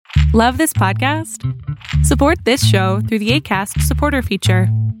Love this podcast? Support this show through the Acast supporter feature.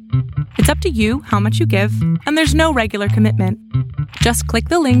 It's up to you how much you give, and there's no regular commitment. Just click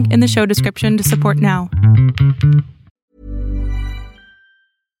the link in the show description to support now.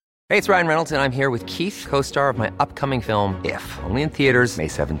 Hey, it's Ryan Reynolds, and I'm here with Keith, co-star of my upcoming film, If, only in theaters May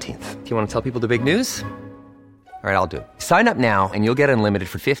 17th. Do you want to tell people the big news? All right, I'll do it. Sign up now and you'll get unlimited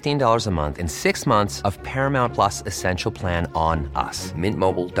for $15 a month and 6 months of Paramount Plus Essential Plan on us.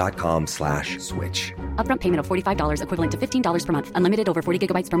 MintMobile.com/switch. Upfront payment of $45 equivalent to $15 per month. Unlimited over 40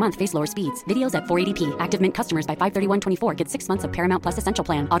 gigabytes per month. Face lower speeds. Videos at 480p. Active Mint customers by 531.24 get 6 months of Paramount Plus Essential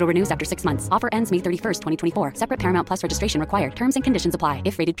Plan. Auto renews after 6 months. Offer ends May 31st, 2024. Separate Paramount Plus registration required. Terms and conditions apply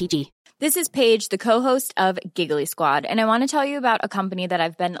if rated PG. This is Paige, the co-host of Giggly Squad, and I want to tell you about a company that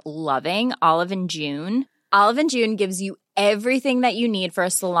I've been loving, Olive & June. Olive & June gives you everything that you need for a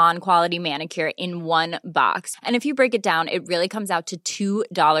salon-quality manicure in one box. And if you break it down, it really comes out to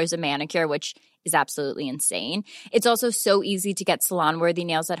 $2 a manicure, which is absolutely insane. It's also so easy to get salon-worthy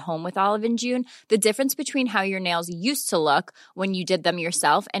nails at home with Olive & June. The difference between how your nails used to look when you did them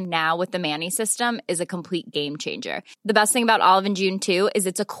yourself and now with the Mani system is a complete game changer. The best thing about Olive & June, too, is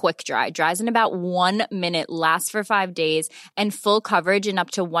it's a quick dry. Dries in about 1 minute, lasts for 5 days, and full coverage in up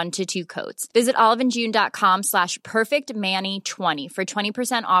to 1 to 2 coats. Visit oliveandjune.com/perfectmani20 for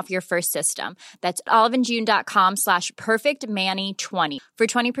 20% off your first system. That's oliveandjune.com/perfectmani20 for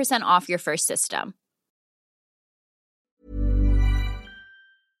 20% off your first system.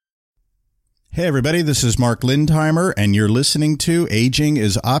 Hey everybody, this is Mark Lindheimer, and you're listening to Aging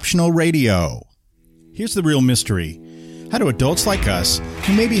is Optional Radio. Here's the real mystery. How do adults like us,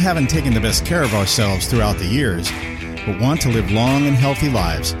 who maybe haven't taken the best care of ourselves throughout the years, but want to live long and healthy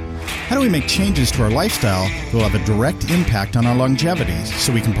lives, how do we make changes to our lifestyle that will have a direct impact on our longevity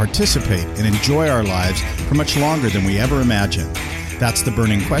so we can participate and enjoy our lives for much longer than we ever imagined? That's the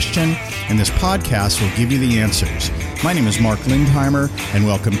burning question, and this podcast will give you the answers. My name is Mark Lindheimer, and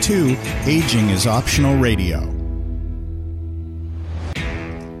welcome to Aging is Optional Radio.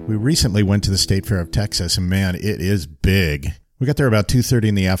 We recently went to the State Fair of Texas, and man, it is big. We got there about 2:30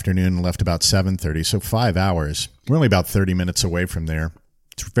 in the afternoon and left about 7:30, so 5 hours. We're only about 30 minutes away from there.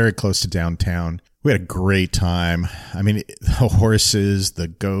 It's very close to downtown. We had a great time. I mean, the horses, the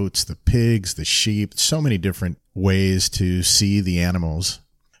goats, the pigs, the sheep, so many different ways to see the animals.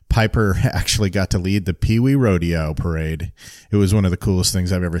 Piper actually got to lead the Pee Wee Rodeo parade. It was one of the coolest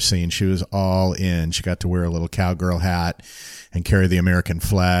things I've ever seen. She was all in. She got to wear a little cowgirl hat and carry the American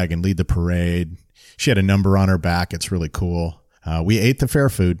flag and lead the parade. She had a number on her back. It's really cool. We ate the fair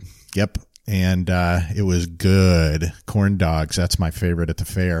food. Yep. And it was good. Corn dogs. That's my favorite at the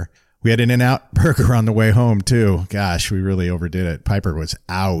fair. We had an In-N-Out burger on the way home, too. Gosh, we really overdid it. Piper was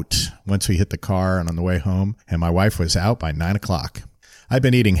out once we hit the car and on the way home, and my wife was out by 9 o'clock. I've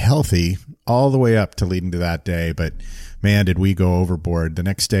been eating healthy all the way up to leading to that day, but man, did we go overboard. The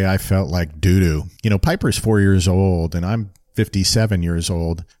next day, I felt like doo-doo. You know, Piper's 4 years old, and I'm 57 years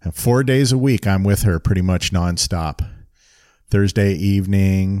old. And 4 days a week, I'm with her pretty much nonstop. Thursday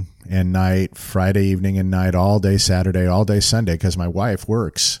evening and night, Friday evening and night, all day Saturday, all day Sunday, because my wife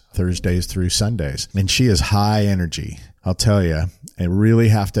works Thursdays through Sundays. And she is high energy. I'll tell you, I really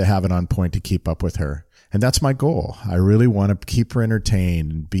have to have it on point to keep up with her. And that's my goal. I really want to keep her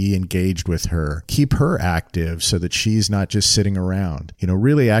entertained and be engaged with her, keep her active so that she's not just sitting around, you know,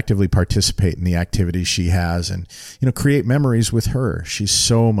 really actively participate in the activities she has and, you know, create memories with her. She's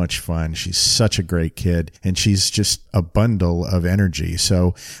so much fun. She's such a great kid and she's just a bundle of energy.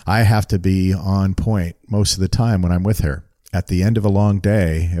 So I have to be on point most of the time when I'm with her. At the end of a long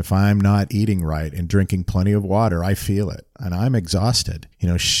day, if I'm not eating right and drinking plenty of water, I feel it and I'm exhausted. You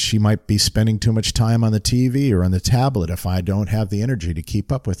know, she might be spending too much time on the TV or on the tablet if I don't have the energy to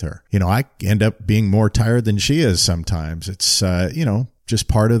keep up with her. You know, I end up being more tired than she is sometimes. It's, you know, just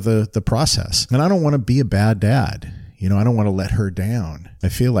part of the process. And I don't want to be a bad dad. You know, I don't want to let her down. I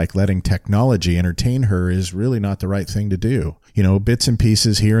feel like letting technology entertain her is really not the right thing to do. You know, bits and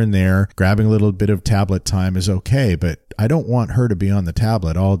pieces here and there, grabbing a little bit of tablet time is okay, but I don't want her to be on the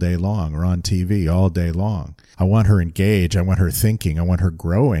tablet all day long or on TV all day long. I want her engaged. I want her thinking. I want her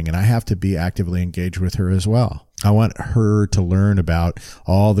growing, and I have to be actively engaged with her as well. I want her to learn about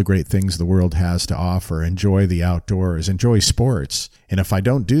all the great things the world has to offer, enjoy the outdoors, enjoy sports. And if I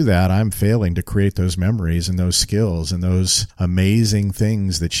don't do that, I'm failing to create those memories and those skills and those amazing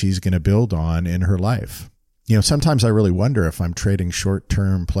things that she's going to build on in her life. You know, sometimes I really wonder if I'm trading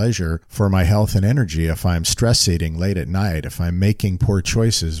short-term pleasure for my health and energy, if I'm stress eating late at night, if I'm making poor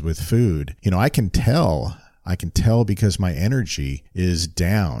choices with food. You know, I can tell because my energy is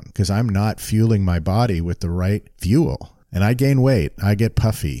down, because I'm not fueling my body with the right fuel. And I gain weight. I get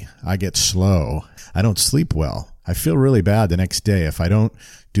puffy. I get slow. I don't sleep well. I feel really bad the next day if I don't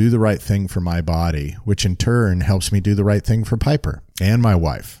do the right thing for my body, which in turn helps me do the right thing for Piper and my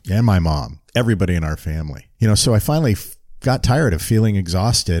wife and my mom, everybody in our family. So I finally got tired of feeling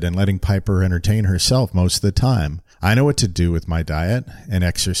exhausted and letting Piper entertain herself most of the time. I know what to do with my diet and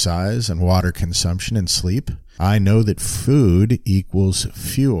exercise and water consumption and sleep. I know that food equals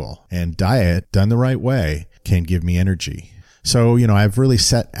fuel, and diet done the right way can give me energy. So, I've really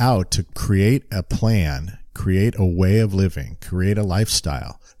set out to create a plan, create a way of living, create a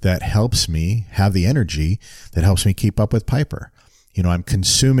lifestyle that helps me have the energy that helps me keep up with Piper. I'm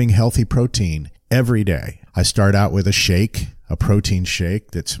consuming healthy protein every day. I start out with a protein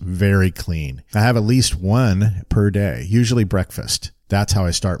shake that's very clean. I have at least one per day, usually breakfast. That's how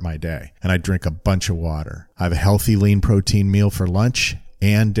I start my day. And I drink a bunch of water. I have a healthy, lean protein meal for lunch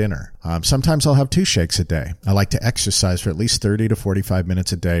and dinner. Sometimes I'll have 2 shakes a day. I like to exercise for at least 30 to 45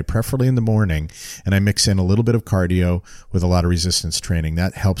 minutes a day, preferably in the morning. And I mix in a little bit of cardio with a lot of resistance training.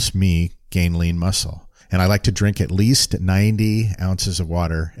 That helps me gain lean muscle. And I like to drink at least 90 ounces of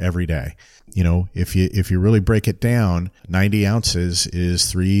water every day. If you really break it down, 90 ounces is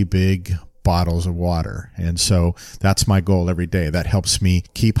 3 big bottles of water. And so that's my goal every day. That helps me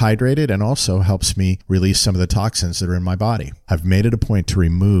keep hydrated and also helps me release some of the toxins that are in my body. I've made it a point to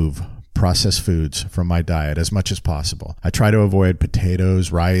remove processed foods from my diet as much as possible. I try to avoid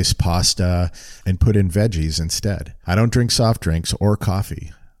potatoes, rice, pasta, and put in veggies instead. I don't drink soft drinks or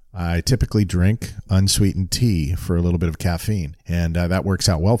coffee. I typically drink unsweetened tea for a little bit of caffeine, and that works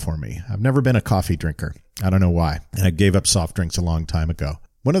out well for me. I've never been a coffee drinker. I don't know why. And I gave up soft drinks a long time ago.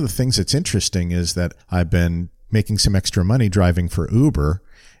 One of the things that's interesting is that I've been making some extra money driving for Uber,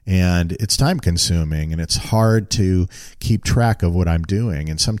 and it's time consuming and it's hard to keep track of what I'm doing.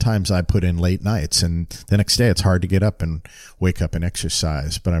 And sometimes I put in late nights, and the next day it's hard to get up and wake up and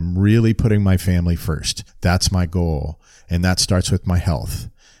exercise. But I'm really putting my family first. That's my goal. And that starts with my health.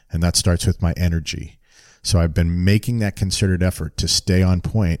 And that starts with my energy. So I've been making that concerted effort to stay on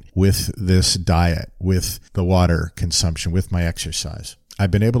point with this diet, with the water consumption, with my exercise.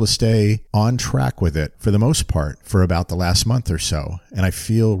 I've been able to stay on track with it for the most part for about the last month or so. And I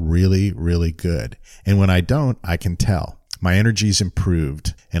feel really, really good. And when I don't, I can tell. My energy's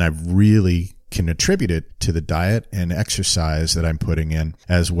improved, and I've really can attribute it to the diet and exercise that I'm putting in,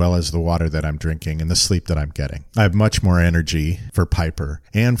 as well as the water that I'm drinking and the sleep that I'm getting. I have much more energy for Piper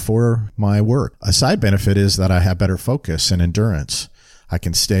and for my work. A side benefit is that I have better focus and endurance. I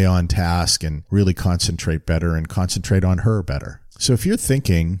can stay on task and really concentrate better and concentrate on her better. So if you're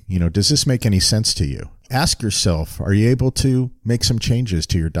thinking, does this make any sense to you? Ask yourself, are you able to make some changes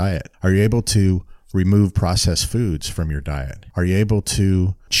to your diet? Are you able to remove processed foods from your diet? Are you able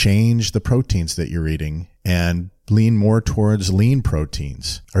to change the proteins that you're eating and lean more towards lean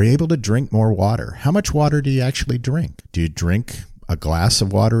proteins? Are you able to drink more water? How much water do you actually drink? Do you drink a glass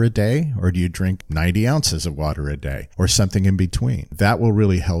of water a day, or do you drink 90 ounces of water a day, or something in between? That will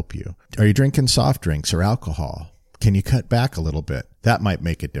really help you. Are you drinking soft drinks or alcohol? Can you cut back a little bit? That might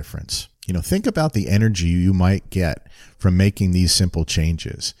make a difference. Think about the energy you might get from making these simple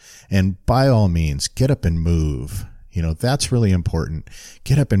changes. And by all means, get up and move. That's really important.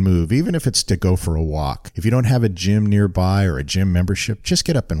 Get up and move, even if it's to go for a walk. If you don't have a gym nearby or a gym membership, just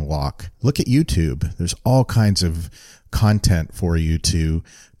get up and walk. Look at YouTube. There's all kinds of content for you to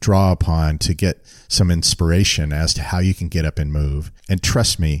draw upon to get some inspiration as to how you can get up and move. And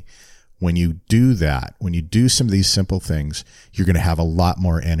trust me, when you do that, when you do some of these simple things, you're going to have a lot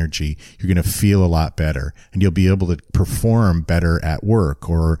more energy. You're going to feel a lot better, and you'll be able to perform better at work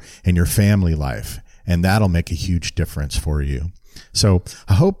or in your family life. And that'll make a huge difference for you. So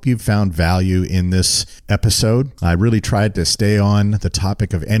I hope you've found value in this episode. I really tried to stay on the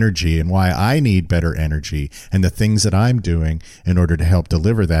topic of energy and why I need better energy and the things that I'm doing in order to help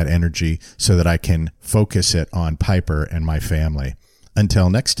deliver that energy so that I can focus it on Piper and my family. Until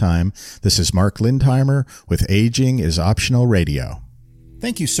next time, this is Mark Lindheimer with Aging is Optional Radio.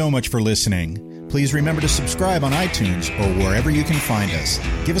 Thank you so much for listening. Please remember to subscribe on iTunes or wherever you can find us.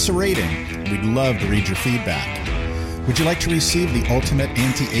 Give us a rating. We'd love to read your feedback. Would you like to receive the ultimate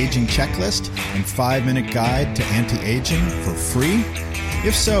anti-aging checklist and 5-minute guide to anti-aging for free?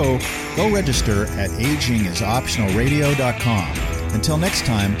 If so, go register at agingisoptionalradio.com. Until next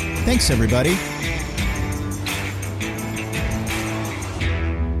time, thanks everybody.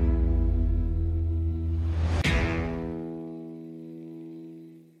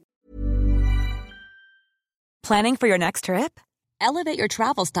 Planning for your next trip? Elevate your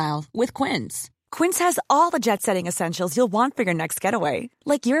travel style with Quince. Quince has all the jet-setting essentials you'll want for your next getaway,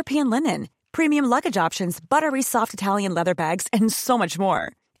 like European linen, premium luggage options, buttery soft Italian leather bags, and so much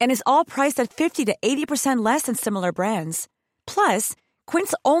more. And is all priced at 50 to 80% less than similar brands. Plus,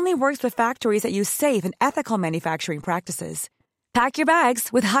 Quince only works with factories that use safe and ethical manufacturing practices. Pack your bags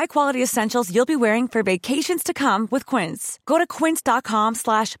with high-quality essentials you'll be wearing for vacations to come with Quince. Go to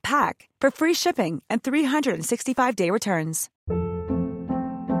quince.com/pack for free shipping and 365-day returns.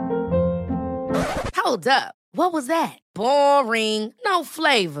 Hold up. What was that? Boring. No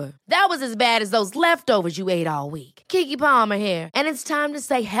flavor. That was as bad as those leftovers you ate all week. Keke Palmer here, and it's time to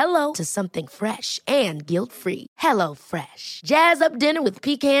say hello to something fresh and guilt-free. Hello Fresh. Jazz up dinner with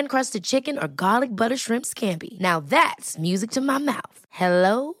pecan-crusted chicken or garlic butter shrimp scampi. Now that's music to my mouth.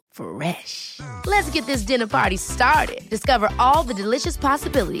 Hello Fresh. Let's get this dinner party started. Discover all the delicious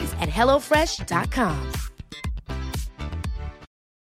possibilities at HelloFresh.com.